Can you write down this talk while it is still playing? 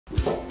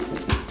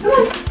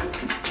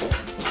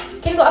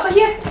go up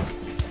here.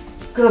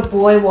 Good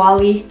boy,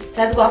 Walle.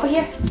 Zazu, go up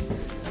here.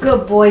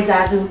 Good boy,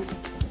 Zazu.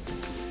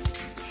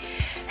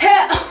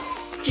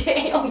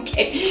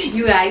 Okay,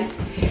 you guys.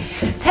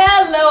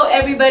 Hello,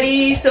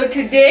 everybody. So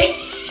today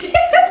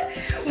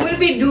we'll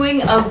be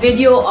doing a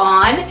video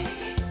on,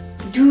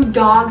 do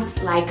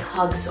dogs like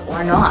hugs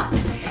or not?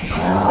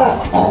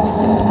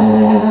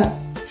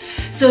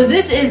 So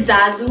this is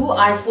Zazu,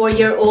 our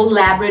 4-year-old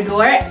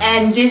Labrador,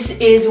 and this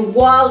is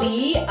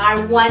Walle, our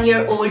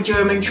 1-year-old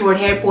German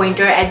Shothaired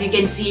pointer. As you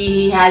can see,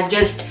 he has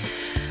just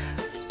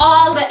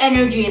all the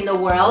energy in the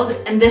world,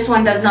 and this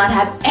one does not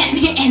have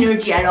any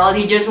energy at all.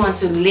 He just wants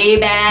to lay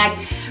back,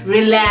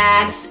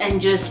 relax, and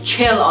just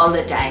chill all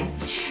the time.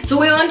 So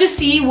we want to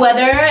see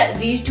whether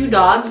these two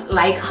dogs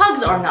like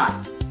hugs or not.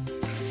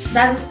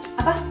 Zazu,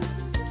 Appa.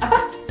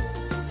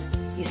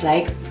 He's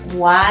like,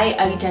 why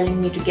are you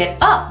telling me to get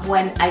up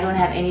when I don't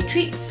have any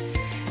treats?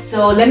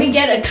 So let me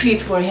get a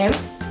treat for him.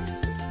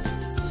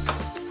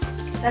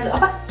 Zazu,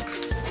 Appa.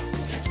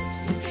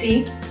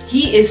 See,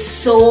 he is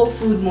so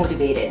food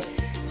motivated,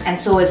 and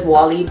so is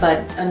Walle,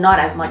 but not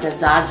as much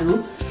as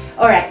Zazu.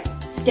 Alright,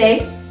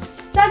 stay.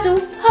 Zazu,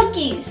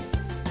 huggies.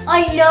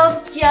 I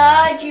love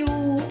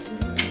Zazu.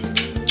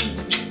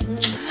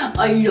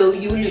 I love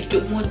you,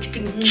 little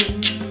munchkin.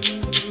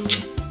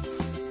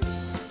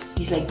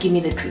 He's like, give me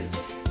the treat.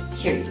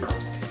 Here you go.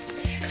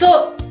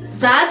 So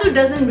Zazu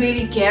doesn't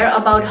really care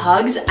about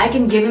hugs. I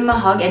can give him a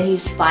hug and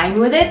he's fine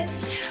with it.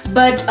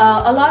 But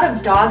a lot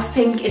of dogs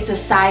think it's a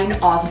sign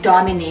of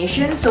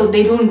domination, so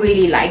they don't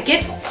really like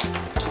it.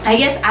 I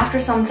guess after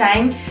some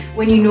time,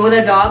 when you know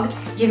the dog,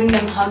 giving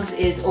them hugs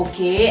is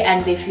okay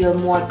and they feel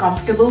more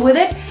comfortable with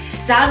it.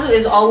 Zazu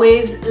is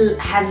always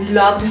has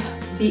loved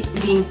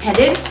being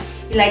petted.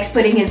 He likes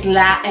putting his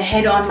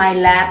head on my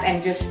lap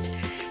and just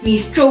me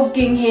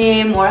stroking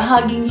him or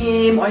hugging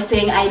him or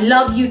saying I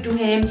love you to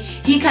him.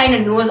 He kind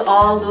of knows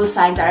all those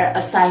signs are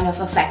a sign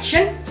of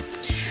affection.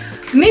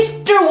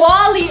 Mr.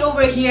 Walle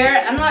over here,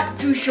 I'm not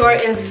too sure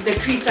if the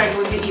treats are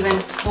going to even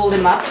hold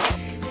him up.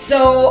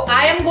 So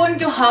I am going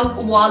to hug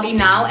Walle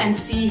now and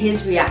see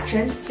his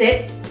reaction.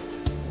 Sit.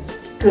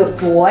 Good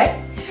boy.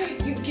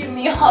 You give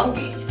me a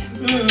huggy.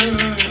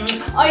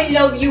 I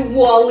love you,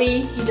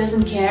 Walle. He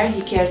doesn't care.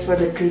 He cares for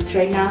the treats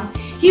right now.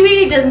 He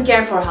really doesn't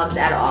care for hugs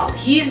at all.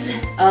 He's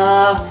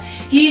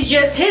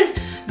just, his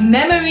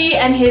memory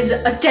and his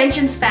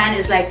attention span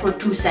is like for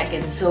 2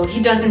 seconds. So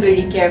he doesn't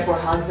really care for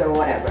hugs or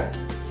whatever.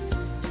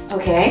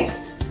 Okay.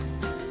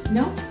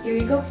 No? Here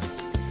you go.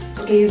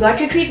 Okay, you got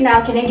your treat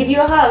now. Can I give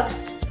you a hug?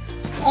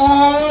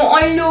 Oh,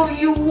 I love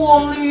you,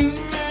 Walle.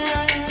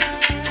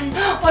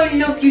 I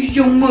love you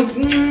so much.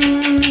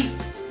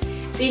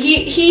 See,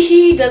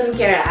 he doesn't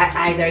care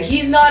either.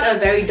 He's not a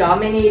very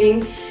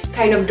dominating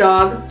kind of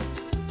dog.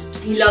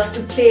 He loves to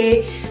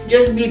play,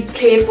 just be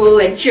playful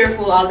and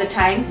cheerful all the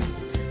time.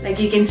 Like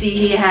you can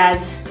see,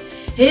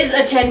 his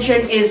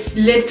attention is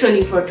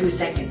literally for 2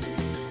 seconds.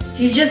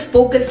 He's just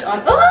focused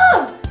on,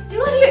 oh, you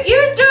got your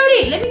ears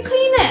dirty. Let me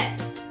clean it.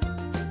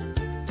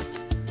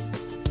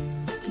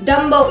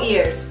 Dumbo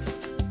ears.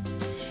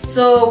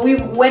 So we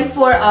went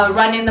for a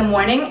run in the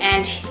morning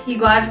and he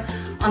got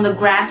on the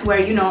grass where,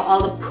 you know,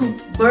 all the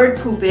bird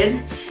poop is.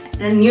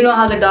 And you know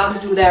how the dogs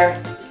do their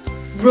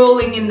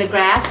rolling in the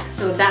grass.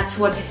 So that's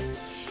what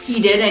he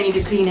did. I need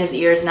to clean his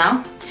ears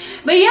now.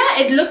 But yeah,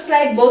 it looks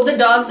like both the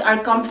dogs are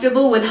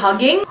comfortable with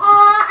hugging.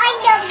 Oh, I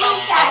love you,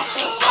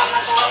 Zazu. I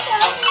love you,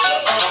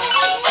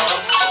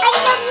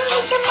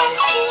 little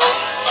monkey.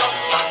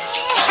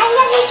 I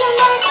love you so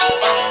much.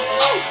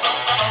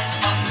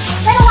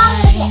 Little Walle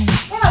over here.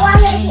 Little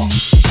Walle over here.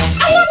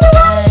 I love you,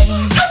 Walle.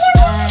 I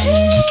love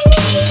you.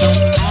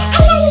 I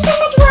love you so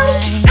much, Walle.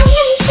 I love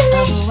you so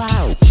much.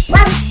 Walle.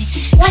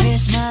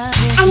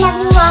 I love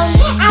you, Walle.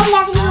 I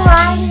love you,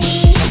 Walle.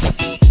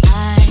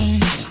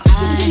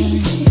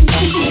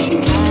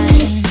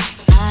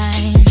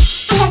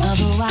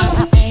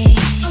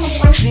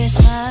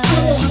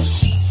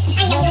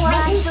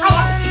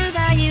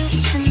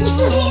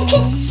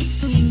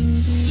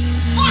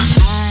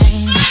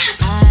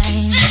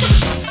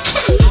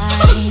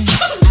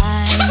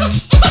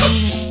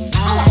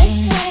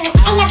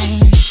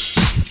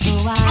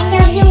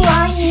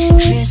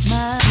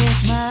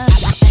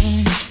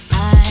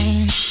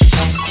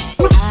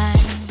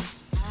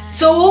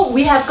 So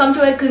we have come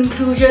to a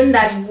conclusion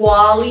that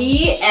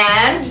Walle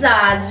and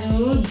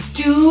Zazu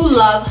do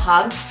love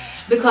hugs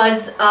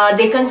because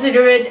they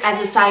consider it as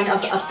a sign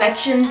of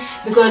affection,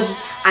 because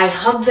I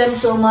hug them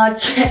so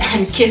much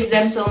and kiss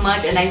them so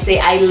much and I say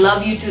I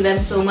love you to them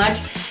so much.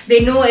 They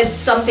know it's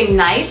something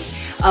nice.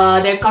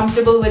 They're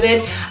comfortable with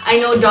it. I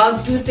know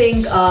dogs do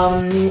think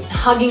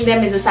hugging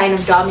them is a sign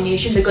of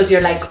domination because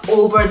you're like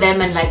over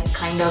them and like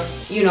kind of,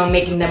 you know,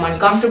 making them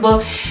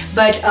uncomfortable.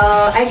 But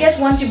I guess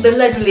once you build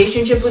that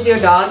relationship with your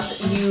dogs,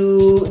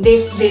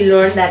 they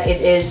learn that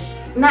it is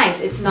nice,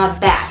 it's not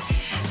bad.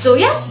 So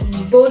yeah,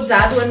 both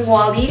Zazu and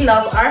Walle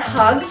love our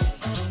hugs.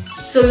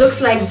 So looks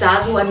like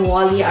Zazu and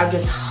Walle are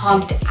just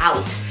hugged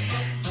out.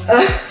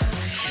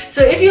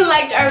 So if you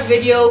liked our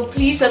video,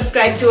 please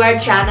subscribe to our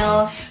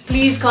channel.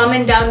 Please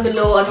comment down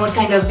below on what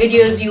kind of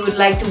videos you would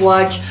like to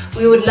watch.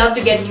 We would love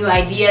to get new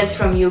ideas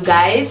from you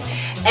guys.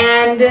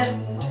 And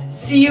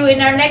see you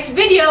in our next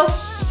video.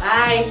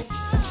 Bye.